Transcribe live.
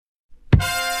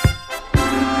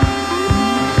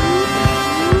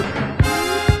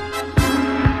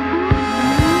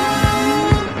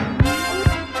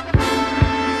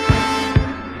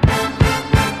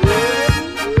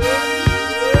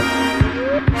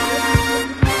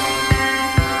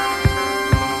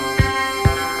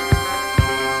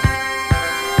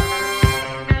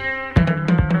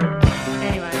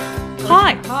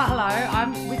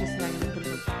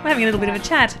having a little bit of a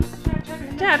chat.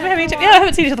 Dad, we're having a chat. Yeah, I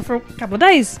haven't seen each other for a couple of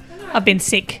days. I've been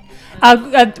sick. I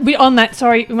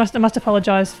must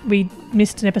apologise. We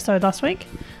missed an episode last week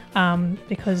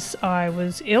because I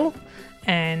was ill,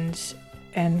 and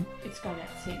it's gone out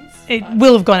since. It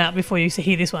will have gone out before you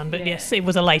hear this one, but yes, it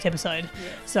was a late episode.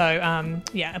 Yeah. So,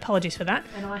 apologies for that.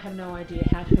 And I have no idea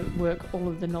how to work all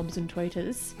of the knobs and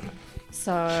tweeters.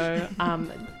 So,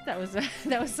 that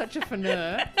was such a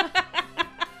feneur.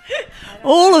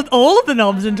 All of the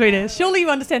knobs and tweeters. Surely you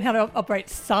understand how to operate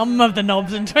some of the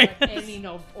knobs and tweeters. Any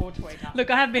knob or tweeter. Look,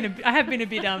 I have been a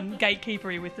bit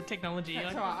gatekeepery with the technology.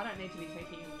 That's all right. I don't need to be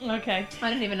techie. Okay. I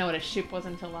didn't even know what a ship was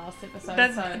until last episode.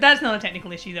 That's not a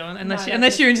technical issue though,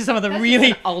 unless you're into some of the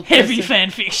really heavy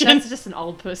fan fiction. That's just an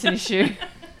old person issue.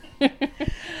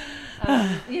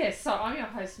 Yes, so I'm your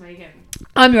host, Megan.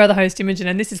 I'm your other host, Imogen,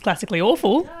 and this is Classically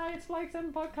Awful. Hi, it's Blokes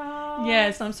and Podcast.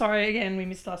 Yes, I'm sorry again, we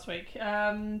missed last week.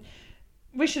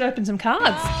 We should open some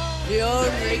cards. The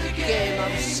only game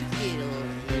of skill.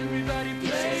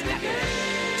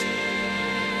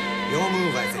 Your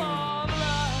move, I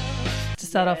think. To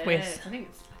start off with, I think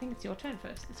it's your turn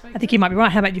first this week. I think you might be right.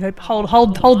 How about you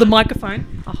hold the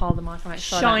microphone? I'll hold the microphone.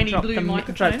 So Shiny blue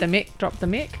microphone. Drop the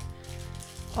mic.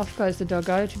 Off goes the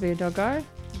doggo to be a doggo,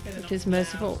 which is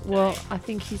merciful. Well, I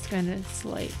think he's going to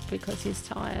sleep because he's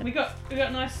tired. We got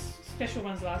nice special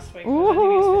ones last week.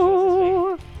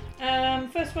 Ooh.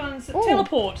 First one's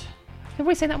Teleport. Have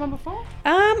we seen that one before?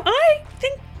 I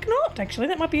think not, actually.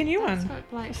 That might be a new one.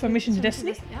 It's for Mission to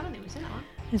Destiny. I don't think we've seen that one.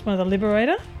 There's one of the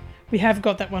Liberator. We have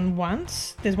got that one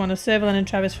once. There's one of Servalan and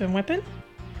Travis from Weapon.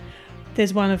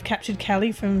 There's one of Captured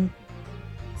Callie from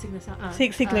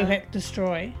Siglo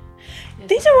Destroy. Yes,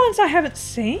 These are ones I haven't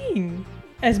seen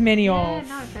as many of.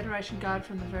 No, Federation Guard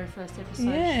from the very first episode,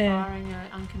 Yeah. firing an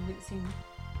unconvincing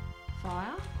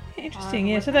fire. Interesting,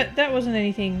 yeah. So that wasn't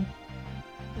anything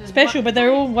special, but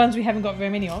they're all ones we haven't got very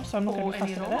many of, so I'm not going to be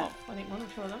fussed about that. I think one or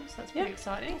two of them, so that's pretty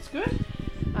exciting. That's good.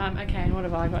 Okay, and what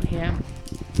have I got here?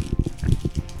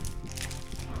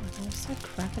 I'm so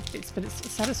crap at this, but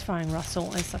it's satisfying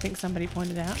rustle, as I think somebody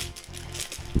pointed out.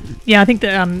 Yeah, I think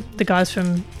that the guys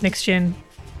from Next Gen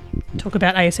talk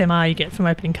about ASMR you get from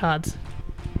opening cards.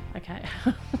 Okay.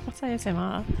 What's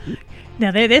ASMR?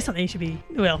 Now, there's something you should be...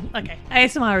 Well, okay.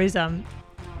 ASMR is...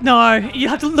 No, you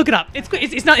have to look it up. It's good.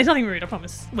 It's nothing rude, I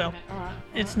promise. Well, Okay, all right.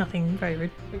 It's nothing very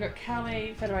rude. We've got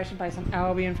Callie, Federation based on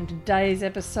Albion from today's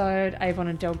episode, Avon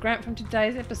and Del Grant from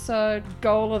today's episode,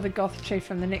 Gola the Goth Chief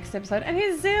from the next episode, and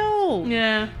here's Zill!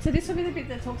 Yeah. So this will be the bit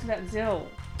that talks about Zill.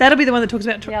 That'll be the one that talks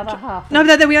about... The other half. No,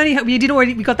 but we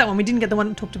got that one. We didn't get the one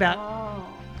that talked about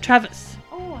Travis.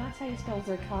 Oh, that's how you spell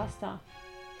Zircaster.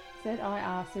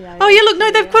 Z-I-R-C-A. Oh, yeah, look,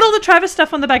 no, they've put all the Travis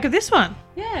stuff on the back of this one.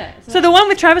 Yeah. So the one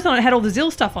with Travis on it had all the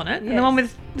Zill stuff on it, and the one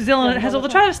with Zill on it has all the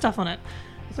time. Travis stuff on it.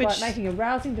 Despite making a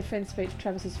rousing defence speech,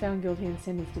 Travis is found guilty and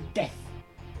sentenced to death.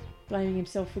 Blaming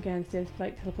himself for Gann's death,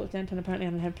 Blake teleports down to an apparently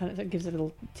uninhabited planet, so it gives a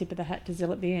little tip of the hat to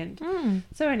Zill at the end.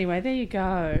 So anyway, there you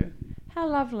go. How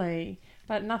lovely.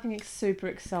 But nothing super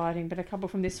exciting, but a couple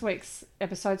from this week's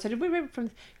episode. So did we read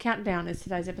from Countdown as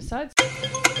today's episode?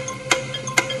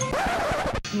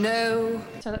 No.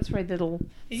 So let's read the little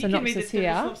synopsis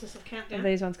here of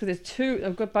these ones, because there's two.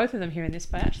 I've got both of them here in this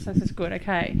batch, so this is good.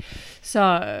 Okay.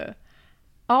 So...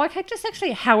 Oh, okay, just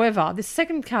actually, however. This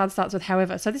second card starts with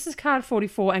however. So this is card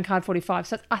 44 and card 45.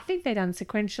 So I think they're done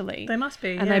sequentially. They must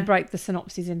be, And they break the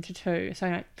synopses into two. So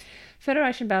anyway,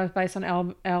 Federation battle based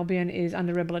on Albion is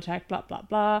under rebel attack, blah, blah,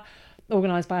 blah.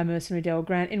 Organised by a mercenary Del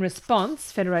Grant. In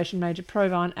response, Federation Major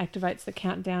Provine activates the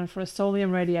countdown for a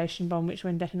Solium radiation bomb, which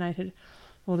when detonated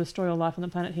will destroy all life on the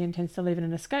planet. He intends to leave in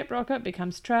an escape rocket,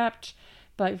 becomes trapped.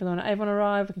 Blake, Valor, and Avon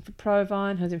arrive looking for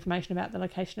Provine, who has information about the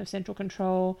location of Central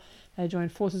Control. They join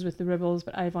forces with the rebels,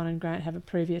 but Avon and Grant have a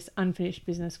previous unfinished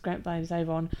business. Grant blames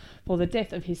Avon for the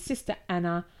death of his sister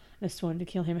Anna and has sworn to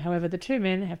kill him. However, the two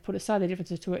men have put aside their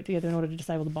differences to work together in order to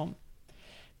disable the bomb.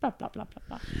 Blah, blah, blah, blah,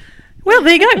 blah. Well,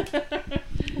 there you go.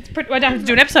 I don't have to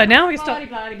do an episode now. We can start.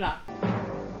 Blah, blah, blah.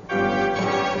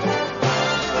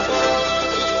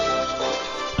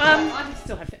 I just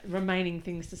still have remaining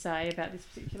things to say about this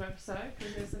particular episode,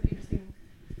 because there's some interesting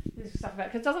stuff about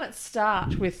it. Because doesn't it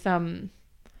start with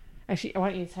actually,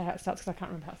 why don't you say how it starts, because I can't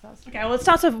remember how it starts. Okay, well, it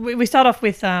starts off. We start off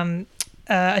with a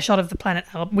shot of the planet,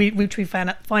 which we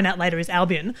find out later is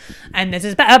Albion, and there's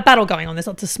a battle going on. There's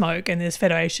lots of smoke, and there's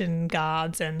Federation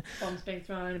guards and bombs being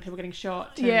thrown and people getting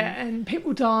shot. And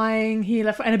people dying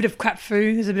here, and a bit of crap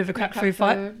food. There's a bit of a crap food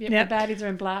fight. Yep. The baddies are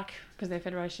in black because they're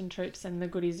Federation troops, and the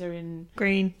goodies are in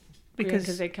green.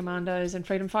 because they're commandos and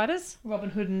freedom fighters. Robin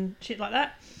Hood and shit like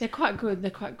that. They're quite good.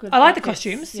 I like the outfits.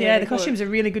 costumes. Yeah, the costumes are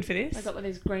really good for this. They've got like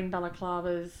these green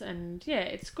balaclavas and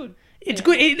it's good. It's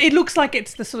good. It looks like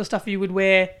it's the sort of stuff you would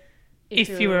wear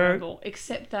if you were a rebel,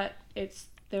 except that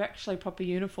they're actually proper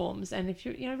uniforms. And if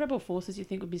you're rebel forces, you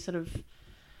think would be sort of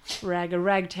a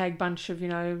ragtag bunch of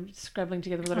scrabbling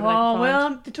together whatever they can find.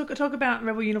 Well, to talk about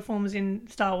rebel uniforms in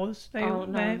Star Wars.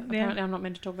 Apparently I'm not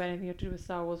meant to talk about anything to do with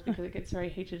Star Wars because it gets very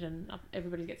heated and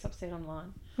everybody gets upset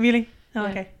online. Really? Oh,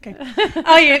 Yeah. okay.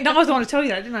 Oh, yeah. No, I was the one to tell you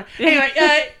that, didn't I?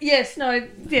 Anyway, yes, no,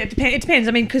 yeah, it depends.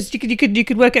 I mean, because you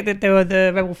could work out that there were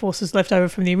the rebel forces left over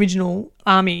from the original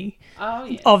army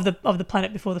of the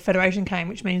planet before the Federation came,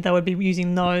 which means they would be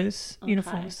using those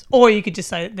uniforms. Or you could just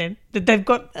say that they've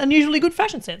got unusually good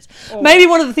fashion sense. Maybe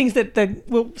one of the things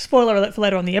well, spoiler alert for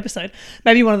later on in the episode,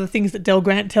 maybe one of the things that Del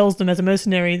Grant tells them as a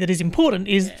mercenary that is important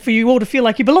is for you all to feel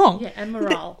like you belong. Yeah, and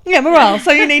morale. Morale.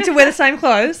 So you need to wear the same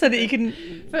clothes so that you can...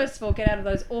 First of all, get out of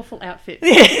those awful outfits.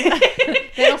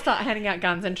 Then I'll start handing out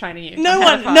guns and training you. No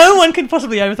one can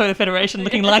possibly overthrow the Federation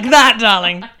looking like that,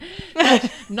 darling.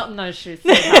 Not in those shoes,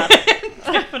 sweetheart.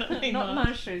 Definitely not in not.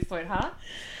 those shoes, sweetheart.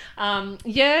 So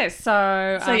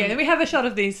Then we have a shot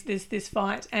of this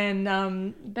fight, and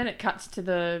then it cuts to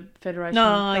the Federation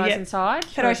guys inside.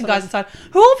 Federation guys inside,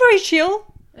 who are all very chill.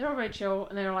 They're all very chill,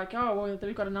 and they're like, "Oh, well,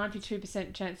 we've got a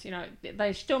 92% chance.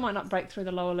 They still might not break through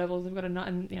the lower levels. We've got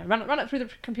run it through the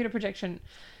computer projection."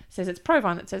 Says it's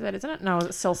Provine that says that, isn't it? No,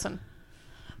 it's Selson.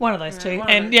 One of those two,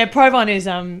 Provine is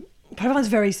Provine's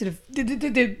very sort of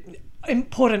the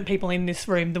important people in this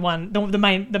room. The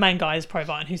main guy is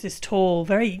Provine, who's this tall,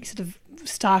 very sort of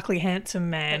starkly handsome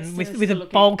man with a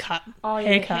bowl cut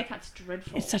haircut. The haircut's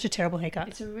dreadful. It's such a terrible haircut.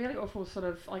 It's a really awful sort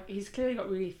of he's clearly got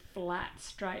really flat,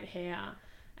 straight hair.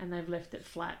 And they've left it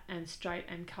flat and straight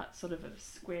and cut sort of a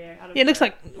square out of it. Looks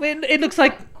like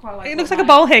a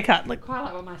bowl haircut. Quite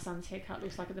like what my son's haircut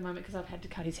looks like at the moment because I've had to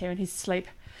cut his hair in his sleep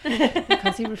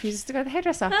because he refuses to go to the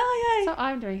hairdresser. Oh, yay. So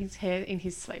I'm doing his hair in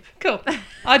his sleep. Cool.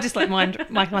 I just let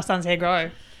my son's hair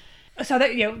grow. So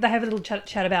they have a little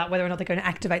chat about whether or not they're going to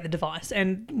activate the device,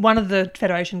 and one of the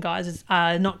Federation guys is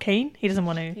not keen. He doesn't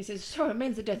want to. He says, "Sure, it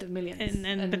means the death of millions."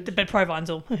 But Provine's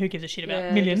all, who gives a shit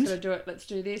about millions? Just do it. Let's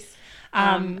do this.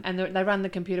 And they run the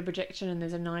computer projection, and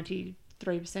there's a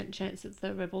 93% chance that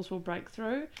the rebels will break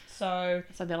through. So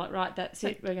they're like, right, that's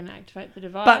it. We're going to activate the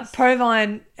device. But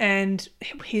Provine and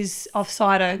his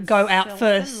offsider go out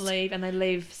first. And they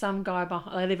leave some guy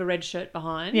behind. They leave a red shirt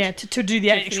behind. Yeah, to do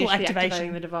the actual activation.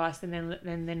 Activating the device, and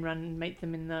then run and meet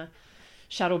them in the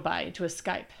shuttle bay to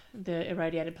escape the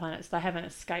irradiated planets. They have an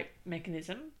escape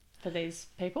mechanism for these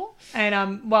people.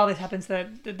 And while this happens, the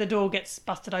door gets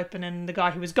busted open, and the guy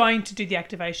who was going to do the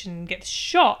activation gets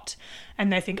shot,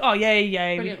 and they think, oh,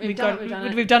 yay, we've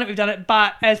done it.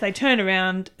 But as they turn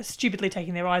around, stupidly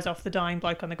taking their eyes off the dying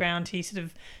bloke on the ground, he sort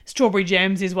of strawberry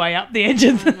jams his way up the edge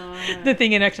of the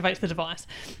thing and activates the device.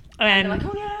 And they're like,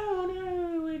 oh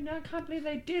no, I can't believe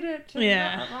they did it.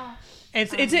 Yeah.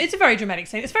 It's a very dramatic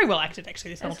scene. It's very well acted,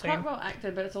 actually, this whole thing. It's quite well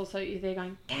acted, but it's also, they're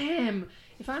going, damn,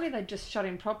 if only they'd just shot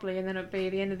him properly, and then it'd be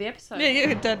the end of the episode.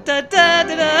 Yeah, da da da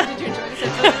da da. Did you enjoy this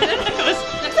episode?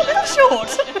 It's a little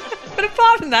short, but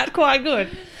apart from that, quite good.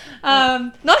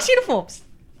 Nice uniforms.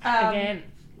 Again,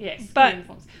 yes, but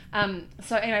uniforms.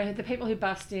 So anyway, the people who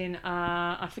bust in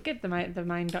are, I forget the main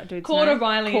dude's Corder name.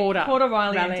 Riley,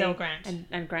 and Del Grant.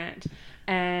 And Grant.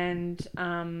 And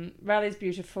Riley's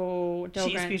beautiful.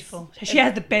 She is beautiful. She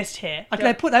has the best hair. Like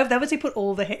they obviously put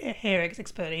all the hair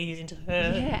expertise into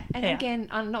her. Yeah, and hair. again,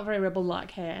 not very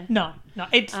rebel-like hair. No,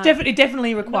 it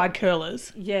definitely required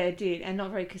curlers. Yeah, it did, and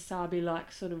not very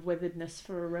Kasabi-like sort of weatheredness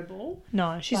for a rebel.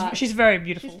 No, she's very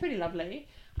beautiful. She's pretty lovely.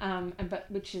 But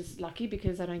which is lucky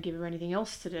because they don't give her anything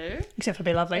else to do except for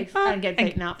be lovely and get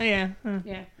beaten up. Yeah.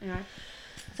 Yeah. Anyway,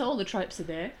 so all the tropes are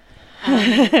there.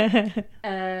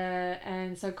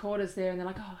 And so Corder's there, and they're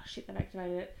like, "Oh shit, they've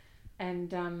activated it." And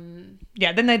then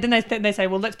they say,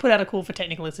 "Well, let's put out a call for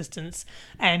technical assistance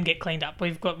and get cleaned up.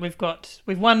 We've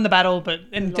won the battle,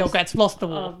 but Del Grant's lost the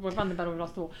war. We've won the battle, we've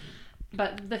lost the war."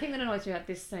 But the thing that annoys me about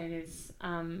this scene is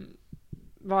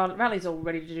Riley's all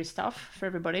ready to do stuff for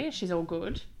everybody. She's all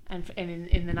good, and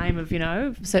in the name of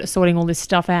sorting all this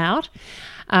stuff out.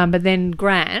 But then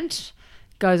Grant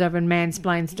goes over and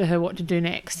mansplains to her what to do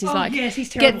next. He's like, yes, he's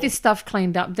terrible. Get this stuff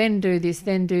cleaned up, then do this,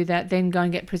 then do that, then go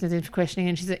and get prisoners in for questioning.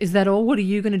 And she says, is that all? What are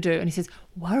you going to do? And he says,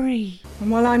 worry.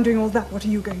 And while I'm doing all that, what are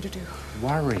you going to do?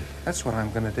 Worry. That's what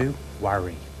I'm going to do.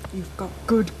 Worry. You've got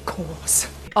good cause.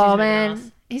 Oh,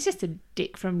 man. He's just a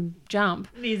dick from jump.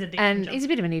 He's a dick and from jump. he's a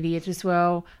bit of an idiot as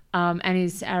well. and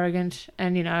he's arrogant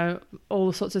and, you know,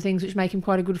 all sorts of things which make him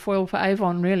quite a good foil for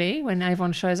Avon, really, when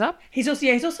Avon shows up. He's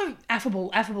also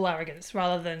affable arrogance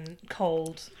rather than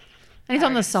cold. And he's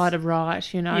on the side of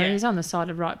right, you know. Yeah. He's on the side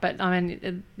of right. But, I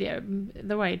mean,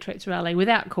 the way he treats Raleigh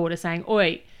without Corder saying,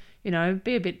 oi, you know,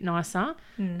 be a bit nicer,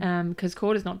 because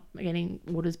Corder's not getting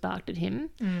orders barked at him.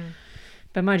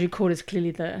 But mind you, Corder's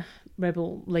clearly the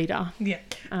rebel leader. Yeah.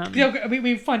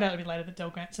 We find out a bit later that Del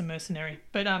Grant's a mercenary.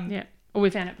 But Yeah. Well, we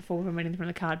found out before when reading from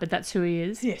the card, but that's who he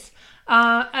is. Yes.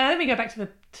 And then we go back to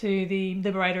the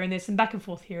Liberator, and there's some back and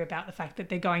forth here about the fact that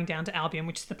they're going down to Albion,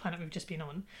 which is the planet we've just been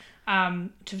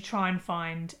on, to try and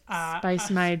find a space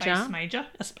major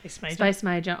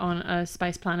on a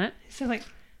space planet So like,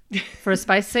 for a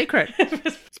space secret.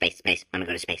 Space. I'm gonna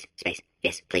go to space.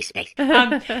 Yes, please, space.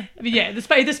 but yeah, the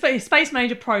space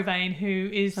major Provane,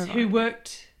 who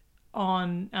worked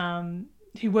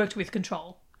with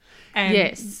Control. And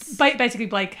Yes. basically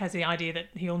Blake has the idea that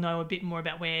he'll know a bit more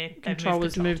about where Control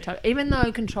was moved to. to. Even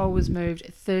though Control was moved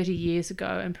 30 years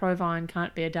ago and Provine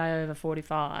can't be a day over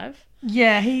 45.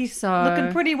 Yeah, he's So-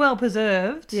 looking pretty well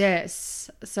preserved. Yes.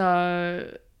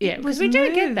 So, yeah, It was because we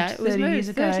do get moved that. It was 30 moved years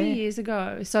ago. 30 years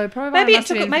ago. So Provine Maybe must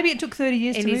have been it took 30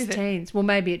 years in to his move it. teens. Well,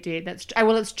 maybe it did. That's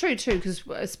well, it's true too, because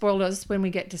spoilers, when we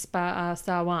get to Star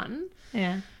 1,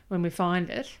 Yeah. when we find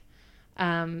it,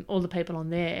 all the people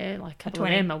on there, like a couple of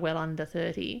 20. them are well under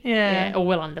 30. Yeah. Or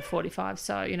well under 45.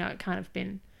 So, you know, it kind of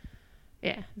been,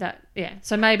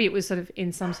 So maybe it was sort of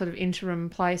in some sort of interim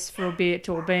place for a bit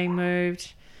or being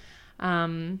moved.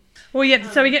 Well, yeah.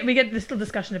 So we get this little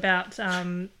discussion about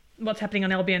what's happening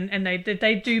on Albion, and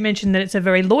they do mention that it's a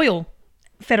very loyal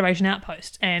Federation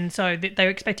outpost, and so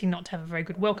they're expecting not to have a very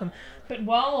good welcome. But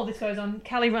while all this goes on,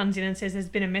 Callie runs in and says there's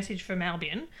been a message from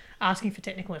Albion asking for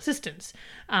technical assistance.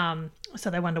 So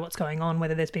they wonder what's going on,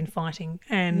 whether there's been fighting,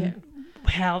 and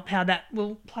how that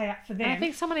will play out for them. And I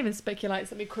think someone even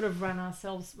speculates that we could have run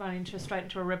straight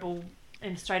into a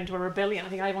rebellion. I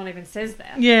think Avon even says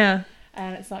that. Yeah.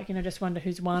 And it's like, you know, just wonder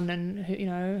who's won and who, you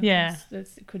know, Yeah.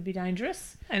 it could be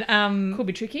dangerous. And Could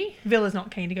be tricky, Villa's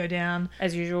not keen to go down.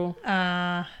 as usual.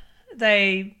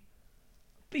 Then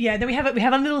we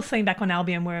have a little scene back on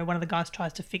Albion where one of the guys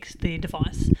tries to fix the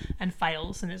device and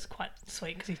fails, and it's quite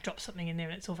sweet because he drops something in there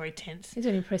and it's all very tense. He's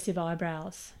got impressive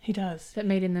eyebrows He does. that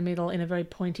meet in the middle in a very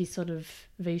pointy sort of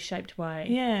V-shaped way.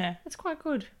 Yeah. That's quite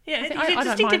good. Yeah, I think- he's a don't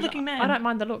distinctive mind- looking man. I don't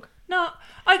mind the look. No,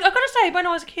 I got to say, when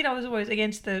I was a kid, I was always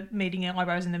against the meeting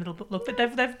eyebrows in the middle look, but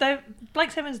they've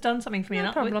Blake Seven's done something for me. No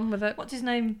and problem with it. What's his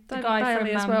name? The David guy Bailey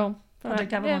from as well.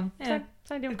 Project Right. Avalon. Yeah, Yeah.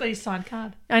 same deal. We've got his signed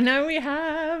card. I know we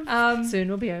have. Soon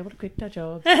we'll be able to quit our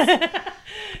jobs.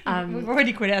 We've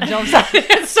already quit our jobs.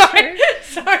 sorry to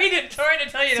tell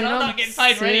you that I'm not getting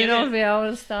paid for any Soon I'll of be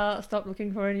able to stop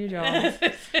looking for a new job.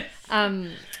 this.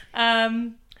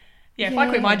 If I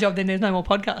quit my job, then there's no more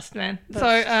podcast, man.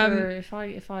 That's true.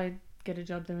 If I get a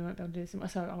job, then we won't be able to do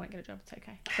this. So I won't get a job. It's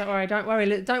okay.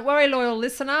 Don't worry, loyal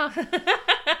listener.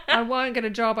 I won't get a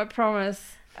job. I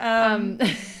promise.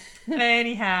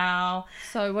 Anyhow,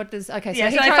 So what does? Okay. So yeah,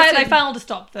 he so tries they to- failed to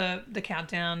stop the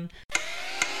countdown.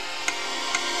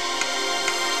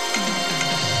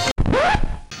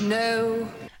 No.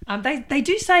 They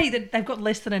do say that they've got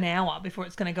less than an hour before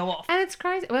it's going to go off. And it's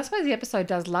crazy. Well, I suppose the episode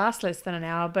does last less than an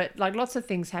hour, but like lots of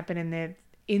things happen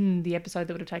in the episode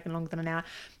that would have taken longer than an hour.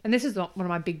 And this is one of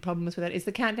my big problems with it is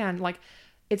the countdown. Like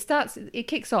it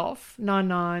kicks off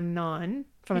 999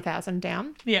 from 1,000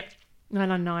 down. Yep.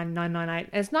 999, 998.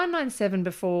 And it's 997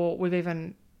 before we've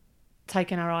even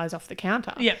taken our eyes off the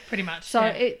counter. Yep, pretty much. So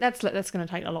yeah. that's going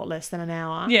to take a lot less than an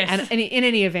hour. Yes. And in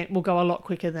any event, will go a lot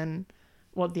quicker than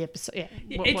what the episode. Yeah.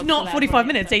 It's what's not allowed 45 for an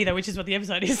minutes episode. either, which is what the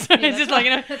episode is. So Yeah, it's that's just like,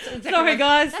 right. That's exactly sorry what-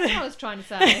 guys. That's what I was trying to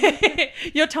say.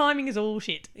 Your timing is all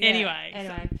shit. Yeah, Anyway.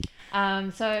 Anyway.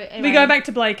 We go back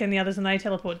to Blake and the others and they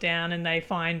teleport down and they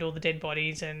find all the dead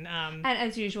bodies and And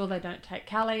as usual, they don't take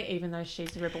Callie, even though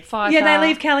she's a rebel fighter. yeah, they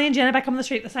leave Callie and Jenna back on the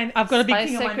street the same. I've got a big Space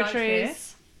thing on my notes there.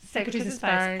 secretaries Secretaries of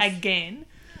Space again.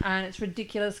 And it's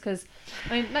ridiculous because,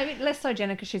 I mean, maybe less so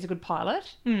Jenna because she's a good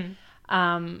pilot.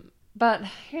 Hmm. But,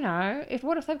 you know,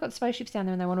 what if they've got spaceships down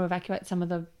there and they want to evacuate some of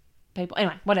the people?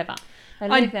 Anyway, whatever. They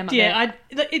leave them up there.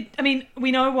 I mean,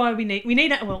 we know why we need.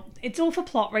 Well, it's all for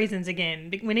plot reasons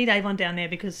again. We need Avon down there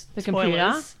because The spoilers.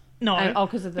 computer? No,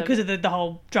 because of the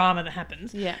whole drama that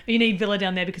hains. Yeah. You need Villa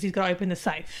down there because he's got to open the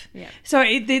safe. Yeah. So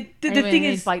the thing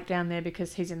is, Blake down there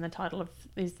because he's in the title of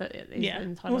he's the yeah.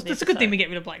 in the title Well, of the it's a good thing episode. we get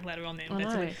rid of Blake later on. Then I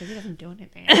That's know a because he doesn't do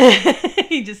anything. good-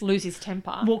 he just Lose his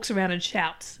temper. walks around and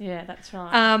shouts. Yeah, that's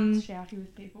right. Shouty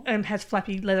with people. And has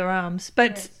flappy leather arms.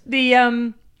 But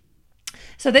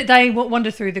so they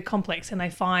wander through the complex and they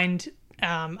find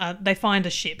they find a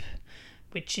ship,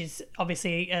 which is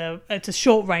obviously it's a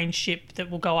short range ship that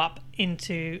will go up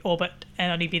into orbit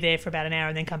and only be there for about an hour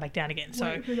and then come back down again.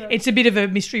 So it's a bit of a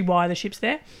mystery why the ship's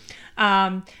there.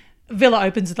 Villa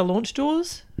opens the launch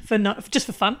doors just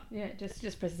for fun. Yeah,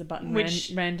 just presses a button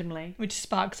randomly. Which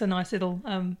sparks a nice little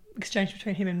exchange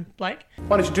between him and Blake.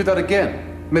 Why don't you do that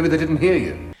again? Maybe they didn't hear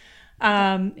you.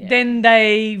 Then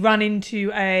they run into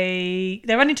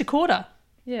Corda.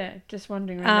 Yeah, just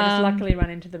wandering around. They just luckily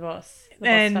run into the boss.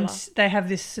 And boss fella. they have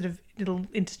this sort of little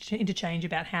interchange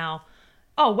about how,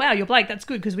 oh, wow, you're Blake, that's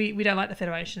good because we don't like the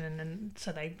Federation. And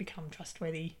so they become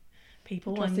trustworthy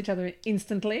people. Trust and each other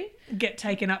instantly. Get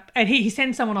taken up. And he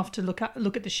sends someone off to look at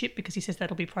the ship because he says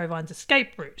that'll be Provine's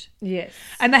escape route. Yes.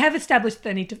 And they have established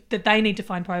that they need to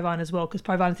find Provine as well because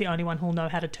Provine's the only one who'll know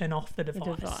how to turn off the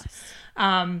device.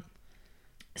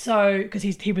 So, because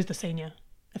he was the senior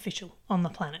official on the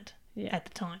planet at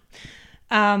the time.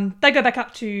 They go back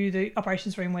up to the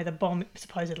operations room where the bomb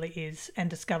supposedly is and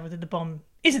discover that the bomb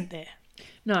isn't there.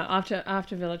 No,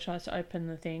 after Villa tries to open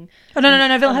the thing. Oh,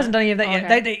 no. Villa hasn't done any of that yet.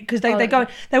 Okay. Because they go.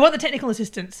 They want the technical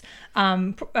assistance.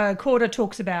 Corda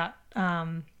talks about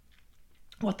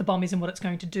what the bomb is and what it's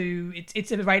going to do.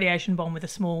 It's a radiation bomb with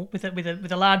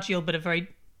a large yield but a very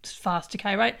fast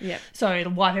decay rate. Yeah. So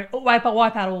it'll wipe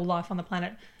out all life on the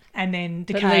planet and then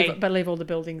decay. But leave all the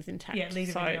buildings intact. Yeah,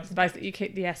 leave everything else So basically, you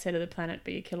keep the asset of the planet,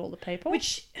 but you kill all the people.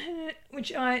 Which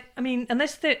I mean,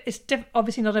 unless it's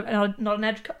obviously not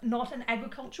an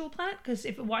agricultural planet, because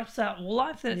if it wipes out all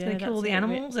life, then it's going to kill all the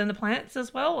animals and the plants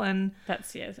as well. And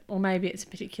that's or maybe it's a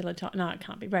particular type. No, it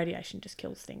can't be. Radiation just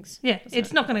kills things. Yeah,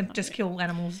 it's not going to just kill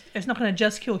animals. It's not going to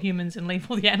just kill humans and leave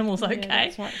all the animals okay. Yeah,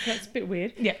 that's right. That's a bit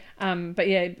weird. Yeah. But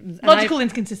yeah, logical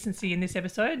inconsistency in this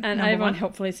episode. And Avon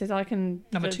helpfully says, "I can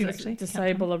number two actually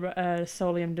disable a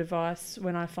Solium device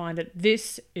when I find it.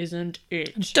 This isn't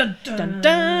it." Dun, dun. Dun,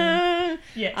 dun.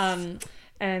 Yes.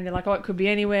 And they're like, "Oh, it could be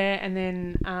anywhere." And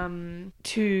then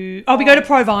we go to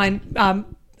Provine.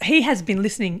 He has been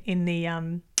listening in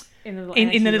the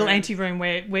little ante room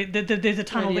where there's a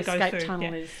tunnel that goes through.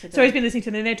 Tunnel is so he's been listening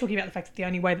to them, and they're talking about the fact that the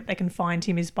only way that they can find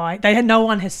him is by no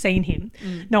one has seen him.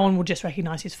 No one will just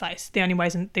recognise his face. The only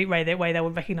way they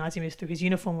would recognise him is through his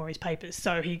uniform or his papers.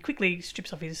 So he quickly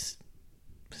strips off his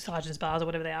sergeant's bars or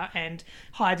whatever they are and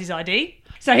hides his ID.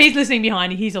 So he's listening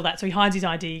behind, he hears all that, so he hides his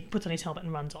ID, puts on his helmet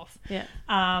and runs off. Yeah.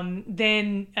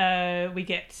 Then we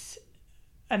get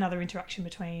another interaction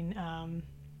between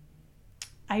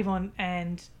Avon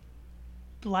and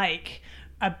Blake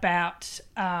about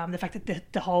the fact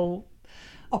that the whole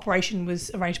operation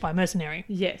was arranged by a mercenary.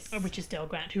 Yes. Which is Del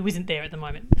Grant, who isn't there at the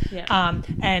moment. Yeah.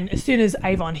 And as soon as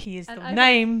Avon hears the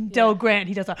name Del Grant,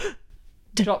 he does a...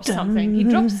 drops something. He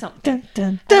drops something.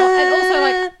 And also,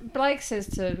 like, Blake says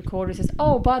to Corda, he says,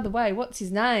 "Oh, by the way, what's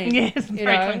his name?" Yes,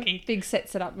 very clunky. Big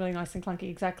sets it up really nice and clunky,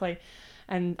 exactly.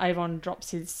 And Avon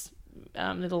drops his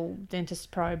little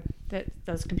dentist probe that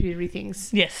does computery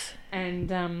things. Yes. And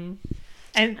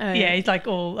he's like,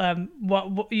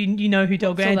 what you know who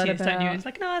Del Grant is, don't you? It's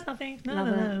like, no, it's nothing. No.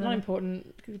 Not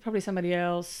important. Probably somebody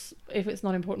else. If it's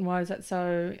not important, why is that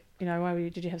so? Why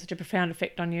did you have such a profound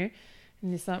effect on you? And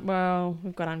he's like, well,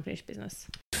 we've got unfinished business.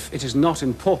 If it is not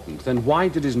important, then why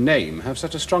did his name have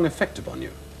such a strong effect upon you?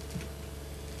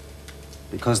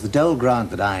 Because the Del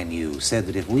Grant that I knew said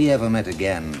that if we ever met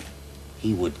again,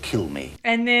 he would kill me.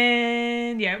 And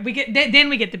then, we get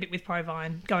the bit with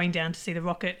Provine going down to see the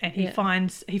rocket, and he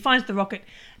finds the rocket.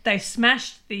 They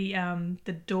smashed the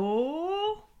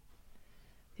door,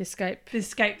 the escape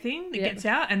thing that gets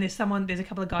out, and there's a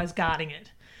couple of guys guarding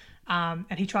it,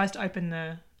 and he tries to open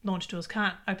the launch doors,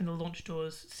 can't open the launch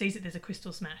doors, sees that there's a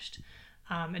crystal smashed,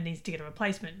 and needs to get a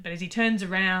replacement. But as he turns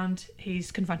around,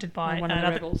 he's confronted by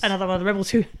another one of the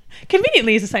rebels who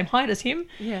conveniently is the same height as him.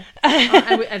 Yeah,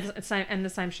 and the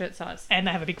same shirt size. And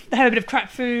they have a bit of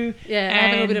crap foo. Yeah, and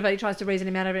a little bit of. He tries to reason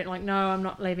him out of it, like, no, I'm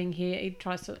not leaving here. He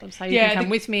tries to say, you can come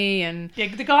with me, and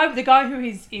the guy who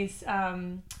is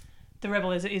the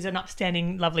rebel is an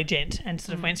upstanding, lovely gent, and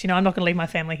sort of went, I'm not going to leave my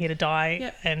family here to die.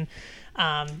 Yep. And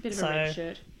bit of a red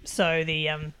shirt. So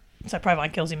Provine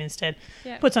kills him instead.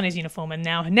 Yep. Puts on his uniform, and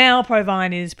now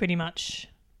Provine is pretty much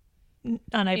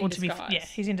unable to be. Yeah,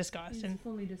 he's in disguise. He's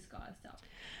fully disguised up.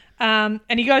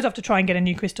 And he goes off to try and get a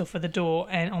new crystal for the door,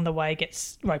 and on the way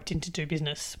gets roped in to do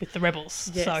business with the rebels.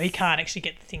 Yes. So he can't actually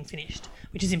get the thing finished,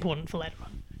 which is important for later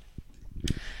on.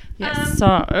 Yes.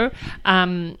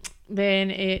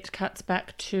 Then it cuts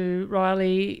back to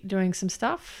Riley doing some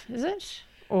stuff. Is it?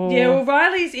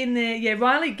 Riley's in there. Yeah,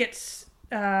 Riley gets.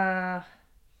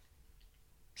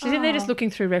 She's in there just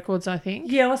looking through records, I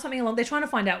think. Yeah, or something along. They're trying to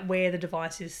find out where the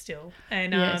device is still,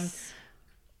 and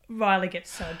Riley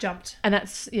gets jumped. And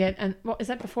that's, and what is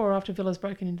that before or after Villa's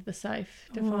broken into the safe?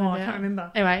 To find I out? can't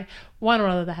remember. Anyway, one or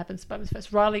other that happens. But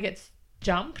first, Riley gets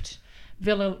jumped.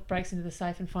 Villa breaks into the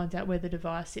safe and finds out where the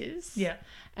device is. Yeah.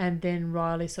 And then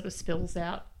Riley sort of spills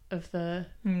out of the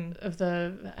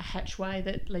hatchway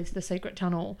that leads to the secret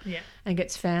tunnel. Yeah. And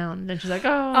gets found. And she's like,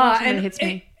 somebody and hits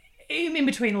me. In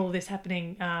between all of this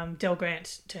happening, Del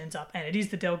Grant turns up, and it is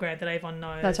the Del Grant that Avon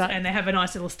knows. That's right. And they have a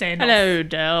nice little standoff. Hello,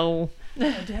 Del.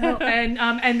 Del.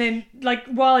 And then, like,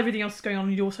 while everything else is going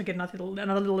on, you also get another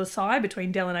little aside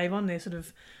between Del and Avon. They're sort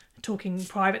of talking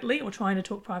privately or trying to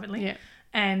talk privately. Yeah.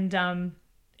 And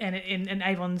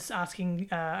Avon's asking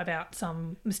about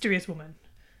some mysterious woman.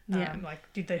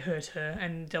 Like, did they hurt her?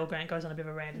 And Del Grant goes on a bit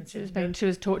of a rant and says, She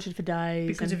was tortured for days.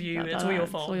 because of you, it's all your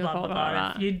fault. It's all your fault.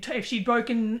 Blah, blah. If she'd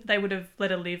broken, they would have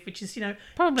let her live, which is,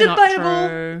 Probably not debatable.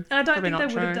 true. And I don't Probably think not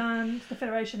they would have true. done. It's the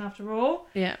Federation after all.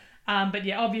 Yeah. But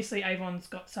yeah, obviously Avon's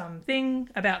got something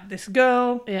about this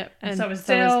girl. Yeah. And so is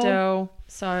Del.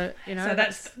 So, So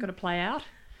that's got to play out.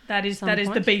 That is some the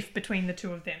point. beef between the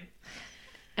two of them.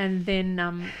 And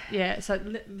then, so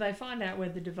they find out where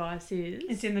the device is.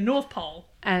 It's in the North Pole.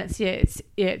 And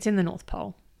it's in the North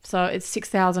Pole. So it's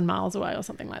 6,000 miles away or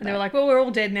something like And that. they were like, well, we're all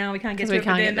dead now. We can't get to it.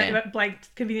 But then there.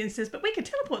 Convenience says, but we could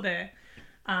teleport there.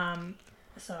 And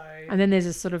then there's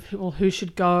a sort of, well, who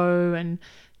should go? And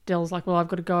Del's like, well, I've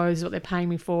got to go. This is what they're paying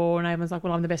me for. And Avon's like,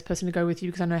 well, I'm the best person to go with you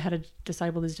because I know how to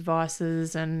disable these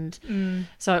devices. And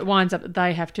so it winds up that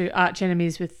they have to, arch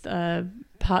enemies with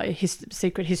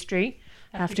secret history,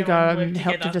 have to go and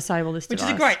help to disable this device.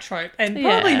 Which is a great trope and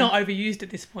probably not overused at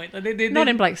this point. They're not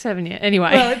in Blake 7 yet.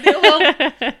 Anyway.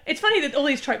 Well, it's funny that all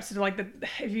these tropes are like,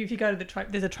 if you go to the trope,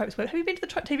 there's a tropes website. Have you been to the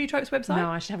TV tropes website? No,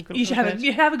 I should have a good look.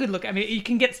 You have a good look. I mean, you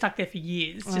can get stuck there for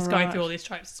years just going through all these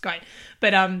tropes. It's great.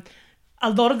 But a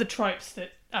lot of the tropes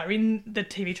that are in the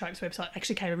TV tropes website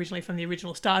actually came originally from the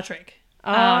original Star Trek.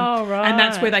 Right. And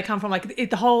that's where they come from. Like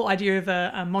the whole idea of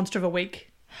a Monster of a Week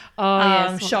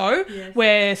show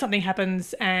where something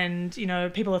happens and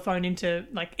people are phoned into,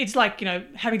 like, it's like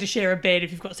having to share a bed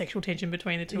if you've got sexual tension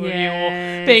between the two of you,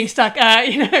 or being stuck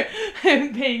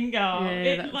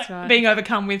being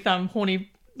overcome with horny,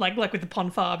 like with the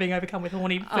Ponfar being overcome with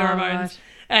horny pheromones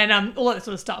and all that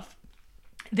sort of stuff.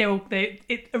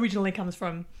 It originally comes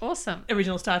from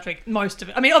original Star Trek. Most of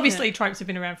it. I mean, obviously, tropes have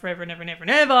been around forever and ever and ever and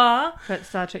ever. But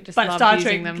Star Trek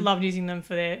loved using them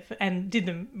and did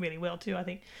them really well too, I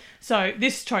think. So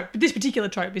this particular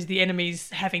trope is the enemies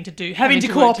having to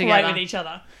cooperate with each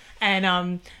other,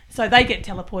 and so they get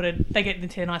teleported. They get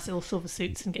into nice little silver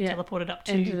suits and get teleported up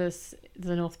to into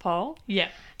the North Pole. Yeah.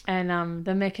 And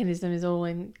the mechanism is all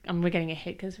in. We're getting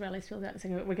ahead because Riley spilled out. So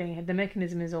we're getting ahead. The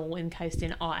mechanism is all encased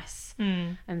in ice,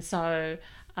 and so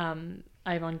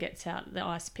Avon gets out the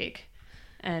ice pick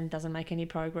and doesn't make any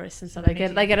progress. And so they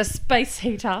get a space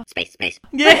heater. Space.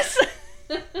 Yes.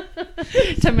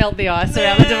 To melt the ice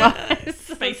around the device.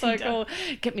 Space so heater. Cool.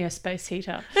 Get me a space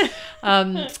heater.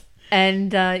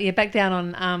 And back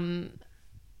down on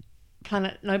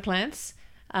Planet No Plants.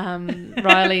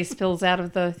 Riley spills out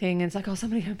of the thing and it's like, oh,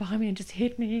 somebody go behind me and just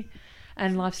hit me,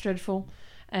 and life's dreadful.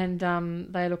 And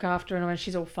they look after her and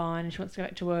she's all fine and she wants to go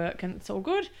back to work and it's all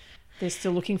good. They're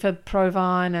still looking for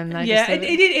Provine and they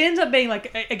it ends up being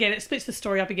like, again, it splits the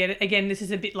story up again. Again, this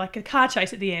is a bit like a car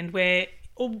chase at the end where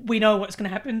we know what's going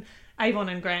to happen. Avon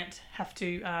and Grant have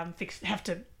to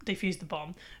defuse the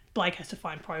bomb. Blake has to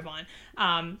find Provine.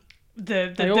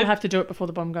 They all have to do it before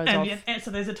the bomb goes off. And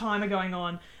so there's a timer going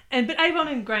on. But Avon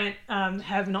and Grant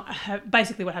have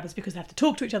basically what happens, because they have to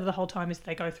talk to each other the whole time, is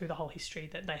they go through the whole history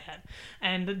that they had.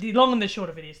 And the long and the short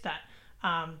of it is that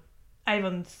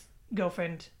Avon's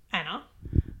girlfriend Anna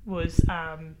was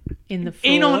in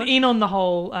on the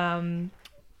whole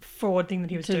fraud thing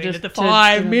that he was doing. The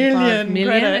 5 million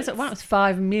credits. It was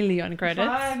 5 million credits.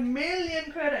 5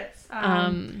 million credits.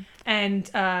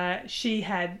 And she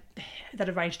had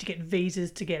arranged to get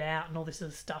visas to get out and all this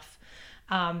other stuff.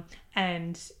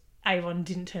 And Avon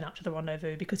didn't turn up to the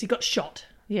rendezvous because he got shot.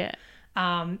 Yeah.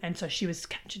 And so she was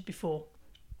captured before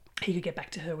he could get back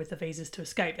to her with the visas to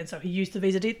escape. And so he used the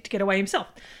visa to get away himself.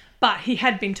 But he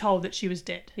had been told that she was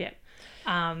dead. Yeah.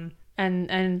 And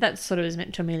that sort of is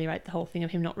meant to ameliorate the whole thing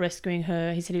of him not rescuing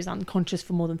her. He said he was unconscious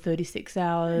for more than 36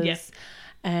 hours. Yes.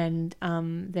 And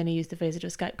then he used the visa to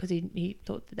escape because he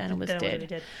thought that Anna was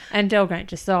dead. And Del Grant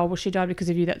just said, oh, well, she died because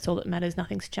of you. That's all that matters.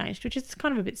 Nothing's changed, which is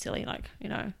kind of a bit silly,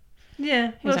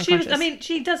 Yeah. Well,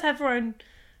 she does have her own,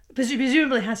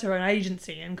 presumably has her own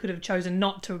agency and could have chosen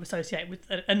not to associate with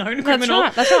a known criminal.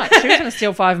 That's right. She was going to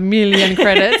steal 5 million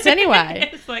credits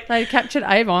anyway. Yes, they captured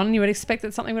Avon. You would expect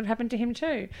that something would happen to him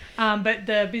too. But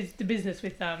the business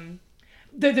with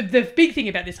the big thing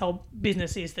about this whole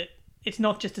business is that it's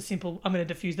not just a simple, I'm going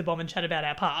to defuse the bomb and chat about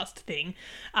our past thing.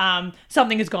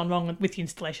 Something has gone wrong with the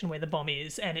installation where the bomb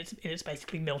is, and it's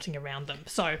basically melting around them.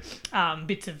 So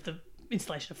bits of the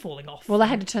installation are falling off. Well, they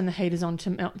had to turn the heaters on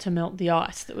to melt the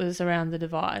ice that was around the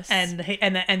device. And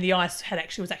the ice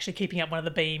was actually keeping up one of the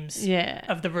beams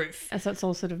of the roof. And so it's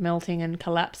all sort of melting and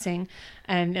collapsing.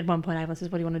 And at one point, Avon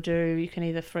says, what do you want to do? You can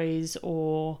either freeze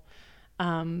or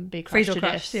be crushed to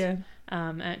death. Yeah.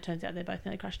 And it turns out they're both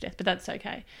nearly crushed to death, but that's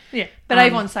okay. Yeah, but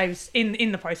Avon saves,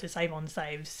 in the process, Avon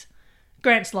saves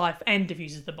Grant's life and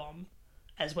defuses the bomb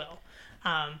as well.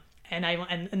 And Avon,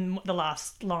 and the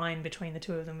last line between the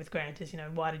two of them with Grant is,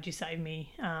 why did you save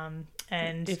me? And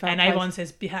Avon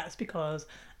says, perhaps because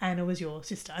Anna was your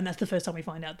sister. And that's the first time we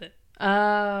find out that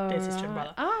they're sister and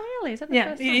brother. Oh, really? Is that the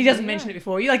first time? He doesn't mention it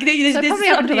before. So probably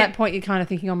up until that point, you're kind of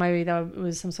thinking, maybe there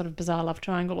was some sort of bizarre love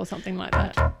triangle or something like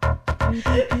that.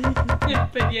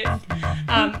 But yes.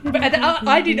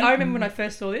 I remember when I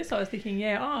first saw this, I was thinking,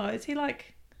 is he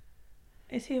like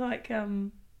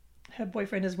her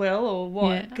boyfriend as well, or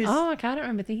what? Yeah. Okay, I don't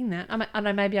remember thinking that. I don't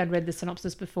know, maybe I'd read the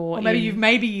synopsis before. Or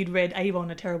maybe you'd read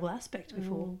Avon: A Terrible Aspect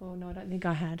before. Oh, no, I don't think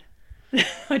I had.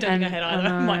 I don't think I had either.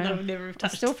 I might not have never have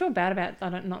touched. I still feel bad about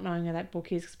not knowing where that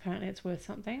book is, because apparently it's worth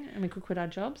something, and we could quit our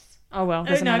jobs. Oh well,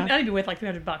 doesn't matter. It'd only be worth like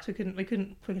 $300. We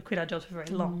couldn't quit our jobs for very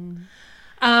long.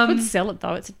 Could sell it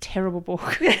though. It's a terrible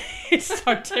book. It's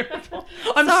so terrible.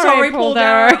 I'm sorry, Paul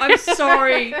Darrow. I'm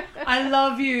sorry. I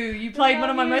love you. You played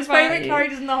one of my most favourite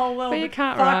characters in the whole world. But you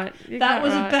can't write. That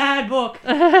was a bad book.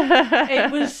 It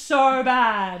was so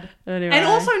bad. Anyway. And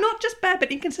also not just bad,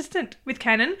 but inconsistent with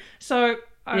canon. So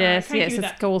yes,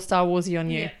 it's all Star Warsy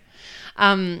on you.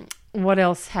 Yeah. What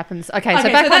else happens? Okay, so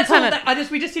back on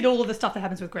planet. We just did all of the stuff that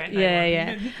happens with Grant.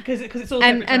 Yeah. Because it's all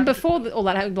and before all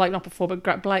that happened, like not before,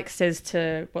 but Blake says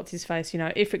to what's his face,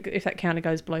 if that counter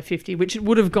goes below 50, which it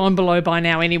would have gone below by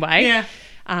now anyway. Yeah.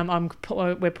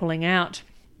 We're pulling out.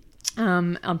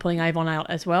 I'm pulling Avon out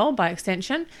as well by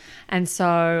extension, and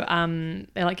so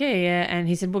they're like, yeah, and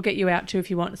he said, we'll get you out too if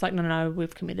you want. It's like, no,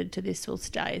 we've committed to this, we'll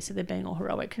stay. So they're being all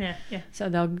heroic. Yeah. So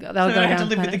they'll go down. Have to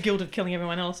live with the guilt of killing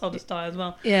everyone else. I'll just die as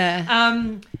well. Yeah.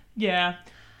 Yeah.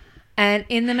 And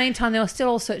in the meantime, they were still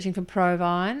all searching for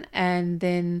Provine, and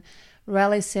then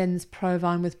Raleigh sends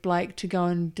Provine with Blake to go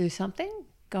and do something.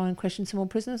 Go and question some more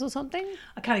prisoners or something.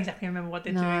 I can't exactly remember what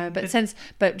they're doing.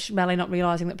 But Raleigh not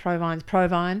realising that Provine's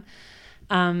Provine,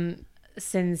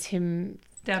 sends him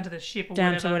down to the ship or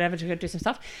to whatever to go do some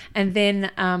stuff. And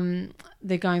then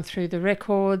they're going through the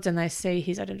records and they see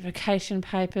his identification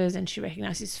papers, and she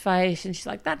recognises his face, and she's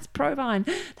like, that's Provine.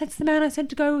 That's the man I sent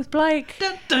to go with Blake.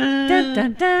 Dun, dun. Dun,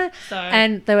 dun, dun.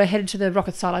 And they were headed to the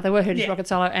rocket silo. To the rocket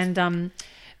silo, and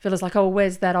Villa's like, oh,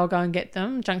 where's that? I'll go and get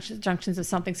them. Junctions of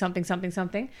something.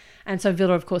 And so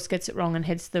Villa, of course, gets it wrong and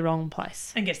heads to the wrong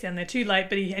place. And gets down there too late,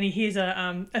 but he hears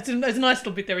it's a nice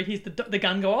little bit there. He hears the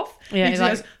gun go off. Yeah, he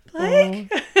goes,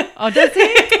 Blake? Oh, does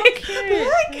he?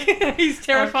 Blake? He's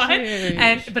terrified.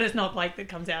 Oh, but it's not Blake that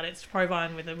comes out. It's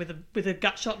Provine with a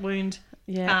gut shot wound.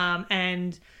 Yeah.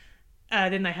 And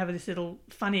then they have this little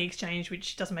funny exchange,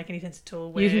 which doesn't make any sense at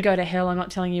all. Where you can go to hell. I'm not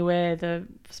telling you where the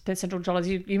central control is.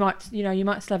 You might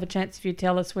still have a chance if you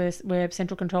tell us where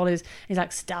central control is. He's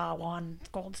like, Star One. It's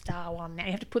called Star One. Now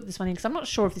you have to put this one in, because I'm not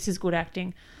sure if this is good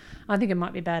acting. I think it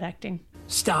might be bad acting.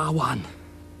 Star One.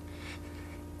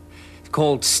 It's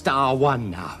called Star One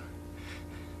now.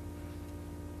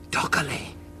 Dockerly.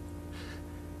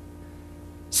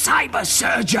 Cyber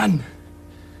surgeon.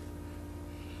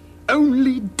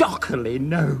 Only Dockerly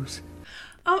knows.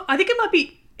 Oh, I think it might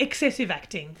be excessive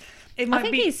acting. It might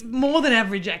be more than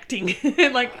average acting.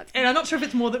 And I'm not sure if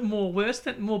it's more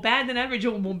bad than average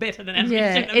or more better than average.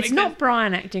 Yeah, it's not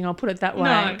Brian acting, I'll put it that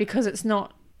way, because it's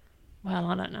not. Well,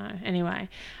 I don't know. Anyway,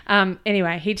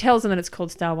 he tells them that it's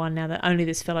called Star One now, that only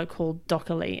this fellow called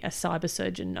Dockerly, a cyber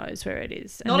surgeon, knows where it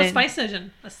is. Not a space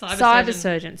surgeon, a cyber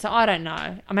surgeon. So I don't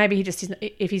know. Maybe he just isn't.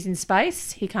 If he's in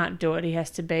space, he can't do it. He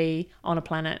has to be on a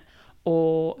planet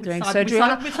or doing surgery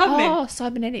on it. Oh,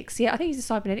 cybernetics. Yeah, I think he's a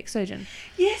cybernetic surgeon.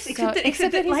 Yes,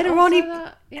 except that later on he's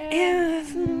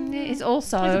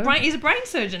also he's a brain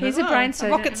surgeon. He's a brain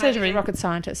surgeon, a rocket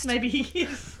scientist. Maybe he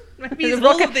is. Maybe he's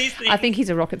all of these things. I think he's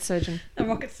a rocket surgeon. A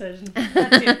rocket surgeon.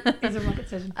 That's it. He's a rocket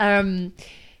surgeon.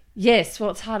 Yes, well,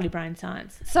 it's hardly brain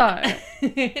science. So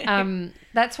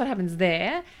that's what happens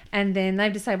there. And then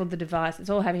they've disabled the device. It's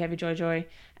all happy, joy.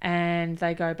 And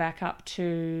they go back up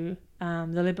to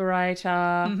the Liberator.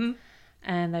 Mm-hmm.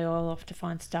 and they all off to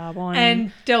find Star One.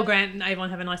 And Del Grant and Avon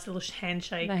have a nice little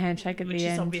handshake. They handshake at which the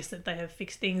is end. obvious that they have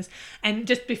fixed things. And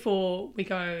just before we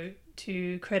go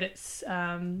to credits,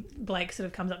 Blake sort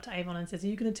of comes up to Avon and says, "Are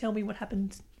you going to tell me what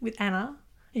happened with Anna?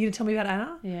 Are you going to tell me about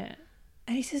Anna?" Yeah.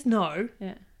 And he says, "No.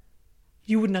 Yeah.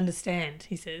 You wouldn't understand,"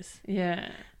 he says. Yeah.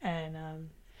 And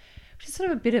which is sort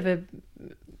of a bit of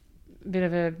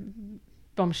a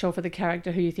bombshell for the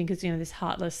character who you think is, this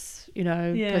heartless,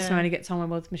 person who only gets on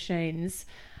well with machines.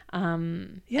 That's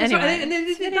Anyway, right. And then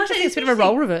it's a bit of a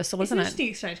role reversal, isn't it? It's an interesting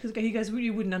exchange because he goes,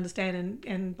 "You wouldn't understand,"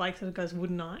 and Blake sort of goes,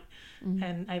 "Wouldn't I?"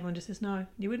 And Avon just says, "No,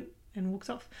 you wouldn't," and walks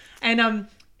off. And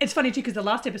it's funny too because the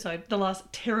last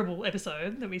terrible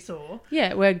episode that we saw,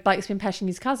 where Blake's been pashing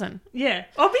his cousin. Yeah,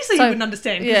 obviously you wouldn't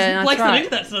understand because Blake's not into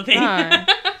that sort of thing. No.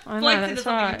 I know, Blake's into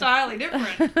something entirely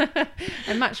different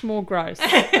and much more gross.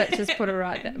 Let's just put it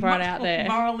right out there.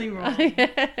 Morally wrong.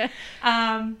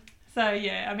 So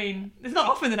yeah, I mean, it's not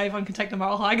often that Avon can take the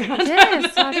moral high ground.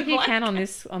 Yes, I think you can on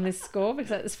this score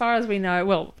because as far as we know,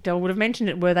 well, Del would have mentioned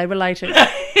it. Were they related?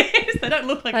 They don't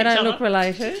look like each other. They don't look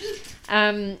related.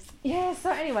 So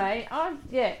anyway, I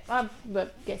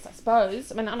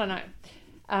suppose. I mean, I don't know.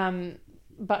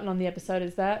 Button on the episode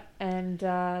is that, and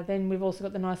then we've also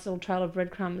got the nice little trail of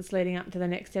breadcrumbs leading up to the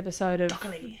next episode of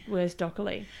Dockley. Where's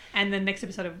Dockley? And the next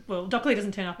episode of Dockley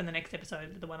doesn't turn up in the next episode,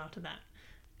 but the one after that,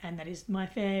 and that is my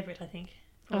favourite. I think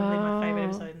probably my favourite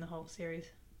episode in the whole series.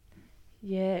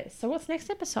 Yeah. So what's next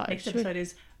episode? Next episode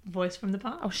is Voice from the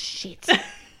Past. Oh shit.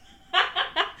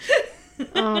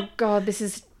 Oh god, this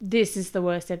is the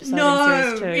worst episode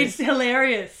in series 2. It's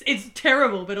hilarious. It's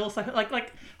terrible, but also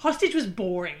like Hostage was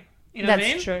boring. You know what I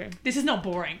mean? That's true. This is not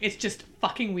boring. It's just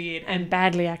fucking weird and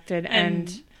badly acted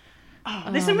and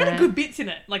there's some really good bits in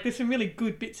it. Like there's some really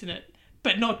good bits in it,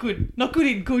 but not good. Not good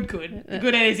in good.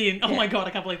 Good as in my god,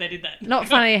 I can't believe they did that. Not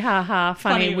funny, haha,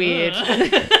 funny weird.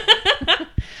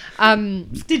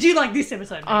 Did you like this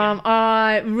episode, Megan?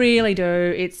 I really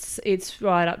do. It's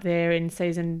right up there in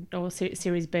season or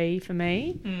series B for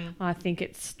me. I think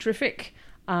it's terrific.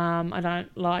 I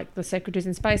don't like the Secretaries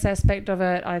in Space aspect of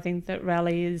it. I think that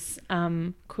Raleigh is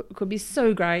could be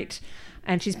so great,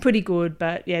 and she's pretty good.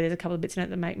 But yeah, there's a couple of bits in it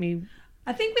that make me.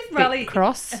 I think with Raleigh,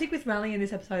 cross. I think with Raleigh in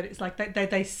this episode, it's like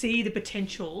they see the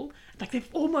potential. Like they've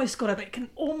almost got it. They can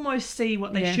almost see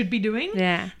what they should be doing.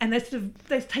 Yeah. And they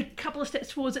take a couple of steps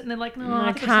towards it, and they're like, no,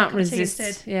 I can't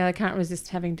resist. Yeah, I can't resist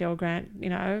having Del Grant,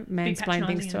 mansplain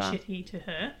things to her. Shitty to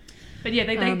her. But yeah,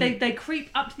 they creep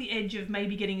up to the edge of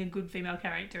maybe getting a good female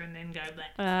character and then go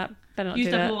that. Better not do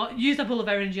that. Used up all of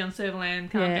our energy on Servalan.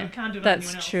 Can't do it on anyone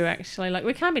else. That's true, actually. Like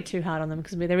we can't be too hard on them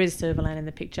because there is Servalan in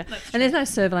the picture, and there's no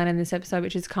Servalan in this episode,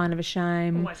 which is kind of a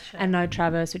shame. Always a shame. And no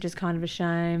Travis, which is kind of a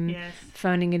shame. Yes.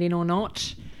 Phoning it in or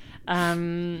not.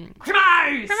 Cremos!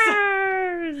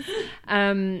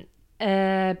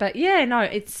 But yeah, no,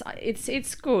 it's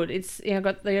good. It's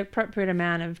got the appropriate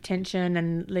amount of tension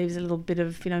and leaves a little bit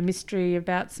of mystery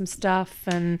about some stuff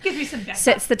and gives me some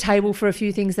sets the table for a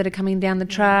few things that are coming down the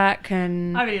track.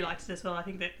 And I really liked it as well. I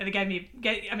think that it gave me.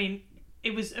 I mean,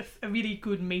 it was a really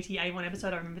good meaty Avon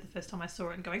episode. I remember the first time I saw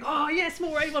it and going, "Oh yes,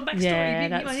 more Avon backstory.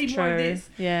 Yeah, I need more of this."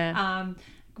 Yeah.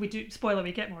 We do spoiler.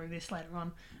 We get more of this later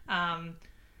on.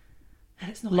 And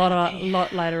it's not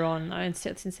lot later on. It's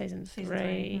in season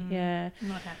 3. Yeah. I'm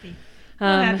not happy.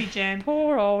 Not happy, Jan.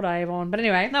 Poor old Avon. But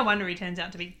anyway. No wonder he turns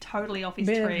out to be totally off his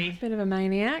tree. Bit of a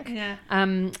maniac. Yeah.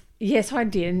 Yes, I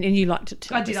did. And you liked it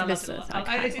too. I did. I loved it a lot.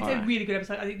 Okay, it's a really good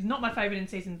episode. It's not my favourite in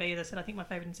season B, as I said. I think my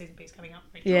favourite in season B is coming up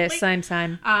very shortly. Yeah,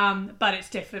 same. But it's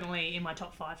definitely in my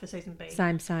top 5 for season B.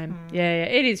 Same. Yeah,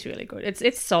 it is really good.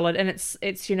 It's solid, and it's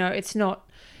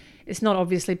it's not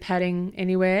obviously padding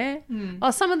anywhere.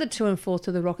 Some of the 2 and 4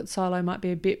 to the rocket silo might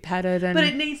be a bit padded, but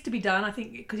it needs to be done. I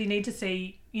think because you need to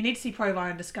see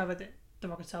Provine discover that the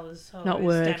rocket silo is not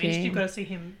working. Damaged. You've got to see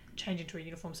him change into a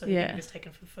uniform so that he can be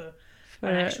taken for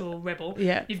an actual rebel.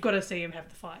 Yeah, you've got to see him have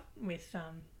the fight with.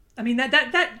 I mean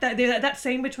that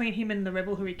scene between him and the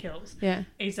rebel who he kills. Yeah,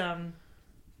 is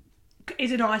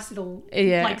a nice little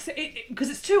because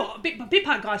it's too bit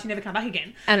part guys who never come back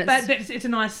again. And it's a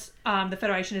nice the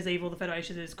Federation is evil, the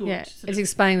Federation is good. Yeah, it's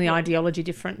explaining the ideology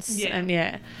difference.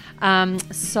 Yeah, and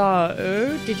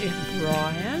so did you have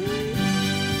Brian?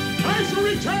 I shall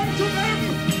return to them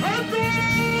and Brian.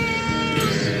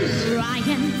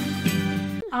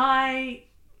 I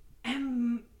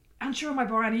am unsure on my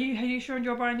Brian. Are you sure on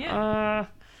your Brian yet?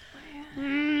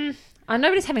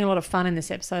 Nobody's having a lot of fun in this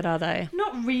episode, are they?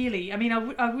 Not really. I mean,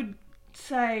 I would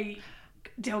say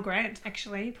Del Grant,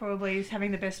 actually, probably is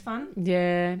having the best fun,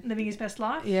 Yeah. living his best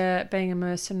life. Yeah, being a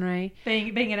mercenary.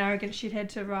 Being an arrogant shithead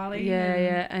to Riley.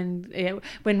 Yeah, and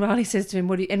when Riley says to him,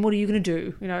 what are you going to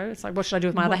do? You know, it's like, what should I do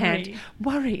with my other hand?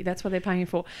 Worry. That's what they're paying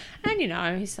for. And, you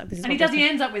know, he's like, this is And he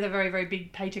ends up with a very, very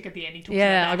big paycheck at the end. He talks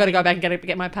about I've got to go back and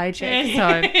get my paycheck.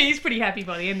 that. So He's pretty happy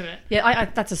by the end of it. yeah, I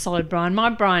that's a solid Brian. My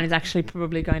Brian is actually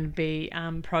probably going to be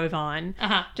Provine,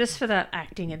 just for that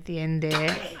acting at the end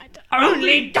there.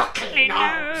 Only Dockley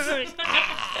knows.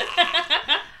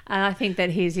 And I think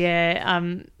that he's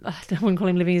I wouldn't call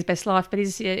him living his best life, but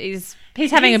he's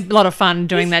having a lot of fun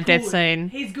doing that death scene.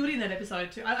 He's good in that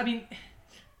episode too. I mean,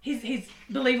 he's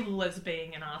believable as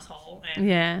being an asshole. And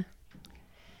Yeah.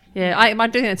 I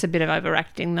do think it's a bit of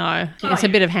overacting though. It's a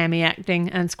bit of hammy acting,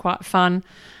 and it's quite fun.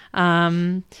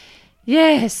 So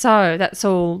that's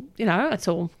all. You know, it's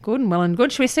all good and well and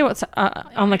good. Should we see what's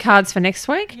on the cards for next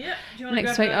week? Yeah. Do you want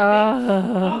Next to week.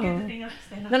 I'll get the thing up.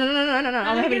 Stand up.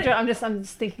 No. I'm just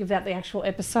thinking about the actual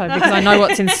episode because I know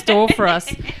what's in store for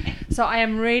us. So I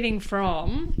am reading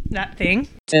from that thing.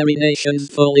 Terry Nation's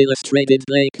full illustrated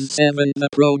Blake 7, the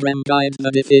program guide,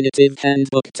 the definitive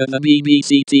handbook to the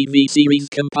BBC TV series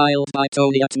compiled by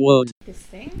Tony Atwood. This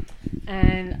thing.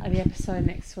 And the episode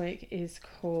next week is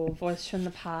called Voice from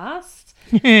the Past.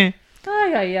 The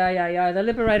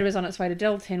Liberator is on its way to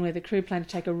Del 10, where the crew plan to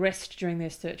take a rest during their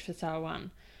search for Star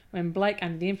 1, when Blake,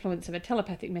 under the influence of a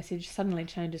telepathic message, suddenly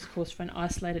changes course for an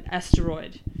isolated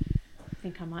asteroid. I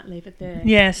think I might leave it there.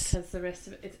 Yes. Because the rest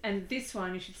of it... And this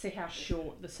one, you should see how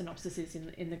short the synopsis is in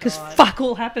the guide. Because fuck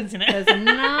all happens in it. There's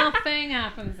nothing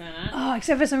happens in it. Oh,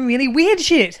 except for some really weird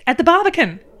shit at the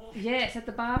Barbican. Yes, at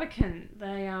the Barbican.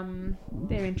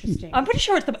 They're interesting. I'm pretty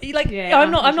sure it's I'm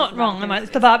not wrong.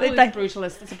 It's the Barbican. It's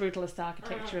a brutalist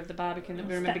architecture of the Barbican that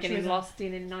we remember getting lost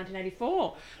in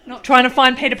 1984. Not trying to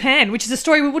find Peter Pan, which is a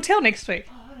story we will tell next week.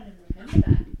 Oh, I don't even remember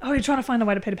that. Oh, we were trying to find the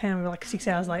way to Peter Pan. We were like 6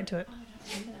 hours late to it.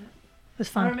 It was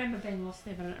fun. I remember being lost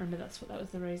there, but I don't remember that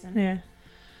was the reason. Yeah.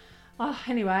 Oh,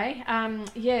 anyway, and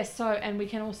we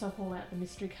can also haul out the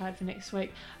mystery card for next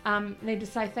week. Need to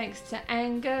say thanks to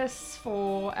Angus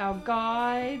for our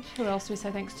guide. Who else do we say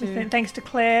thanks to? Thanks to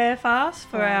Claire Fast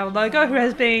for our logo, who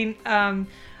has been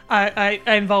I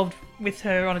involved with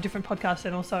her on a different podcast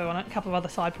and also on a couple of other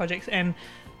side projects. And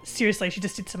seriously, she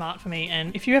just did some art for me.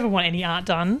 And if you ever want any art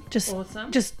done, just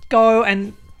go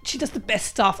and... She does the best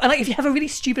stuff. And if you have a really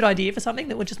stupid idea for something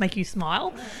that would just make you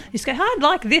smile, you just go, I'd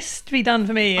like this to be done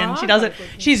for me. And she does it.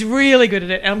 She's really good at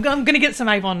it. And I'm going to get some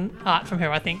Avon art from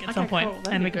her, I think, at some point.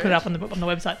 Cool. And we can put it up on the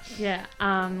website. Yeah.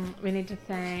 We need to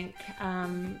thank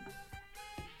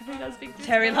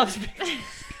Terry Loves Big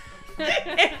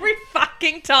every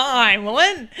fucking time,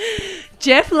 woman.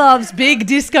 Jeff loves big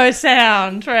disco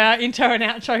sound for our intro and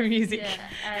outro music. Yeah,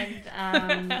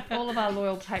 and all of our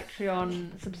loyal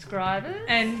Patreon subscribers.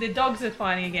 And the dogs are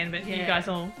fighting again, but you guys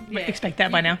all expect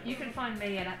that by now. You can find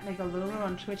me at Megalula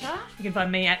on Twitter. You can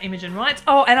find me at Imogen Wrights.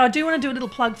 Oh, and I do want to do a little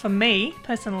plug for me,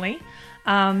 personally.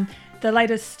 The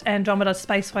latest Andromeda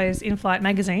Spaceways In-Flight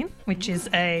magazine, which is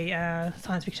a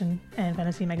science fiction and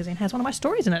fantasy magazine, has one of my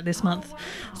stories in it this month.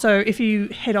 So if you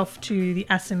head off to the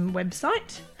ASIM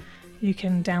website, you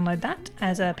can download that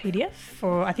as a PDF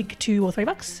for, I think, $2 or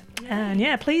 $3.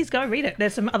 And please go read it.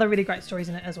 There's some other really great stories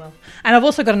in it as well. And I've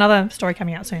also got another story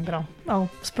coming out soon, but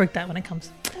I'll spruik that when it comes.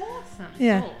 Awesome.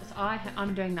 Yeah.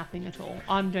 I'm doing nothing at all.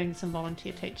 I'm doing some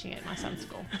volunteer teaching at my son's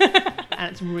school.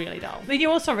 And it's really dull. But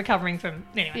you're also recovering from,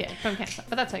 anyway. Yeah, from cancer.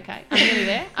 But that's okay. I'm nearly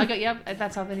there.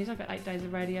 That's other news. I've got 8 days of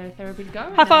radiotherapy to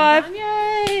go. High five.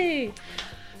 Yay!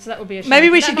 So that would be a shame. Maybe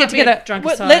we should get together.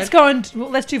 Let's go and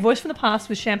let's do Voice from the Past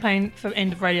with champagne for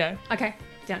end of radio. Okay.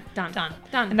 Done.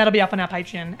 And that'll be up on our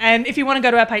Patreon. And if you want to go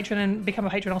to our Patreon and become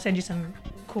a patron, I'll send you some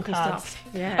cool cards. Stuff.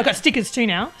 Yeah. I've got stickers too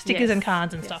now. Stickers and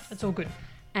cards and stuff. It's all good.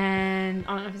 And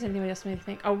I don't know if there's anybody else we need to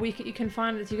think. You can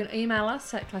find us. You can email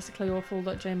us at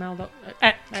classicallyawful@gmail.com.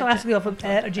 At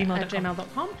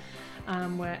classicallyawful@gmail.com.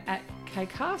 We're at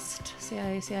KCast,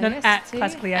 CACAST. No, at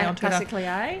Classically A on Twitter. Classically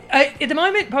A. At the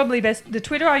moment, probably best. The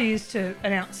Twitter I use to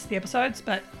announce the episodes,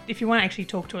 but if you want to actually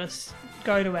talk to us,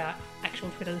 go to our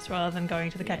actual Twitters rather than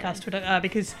going to the KCast Twitter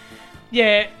because,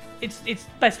 it's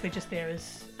basically just there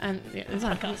as. And we've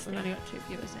only got 2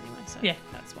 viewers anyway, so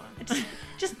that's why.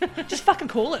 Just fucking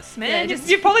call us, man.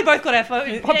 You've probably both got our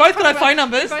phone. Got our phone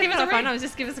numbers. Give us our phone numbers.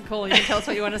 Just give us a call. You can tell us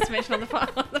what you want us to mention on the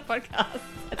podcast.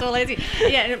 It's all easy.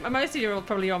 Yeah, most of you are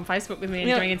probably on Facebook with me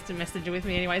and doing instant messenger with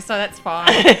me anyway, so that's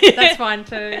fine. That's fine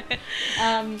too.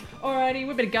 Alrighty,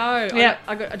 we better go. Yeah,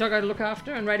 I got a doggo to look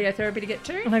after and radiotherapy to get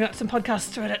to. And I got some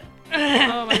podcasts to edit.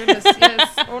 Oh my goodness.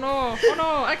 Yes. Oh no.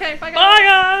 Okay. Bye guys. Bye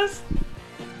guys.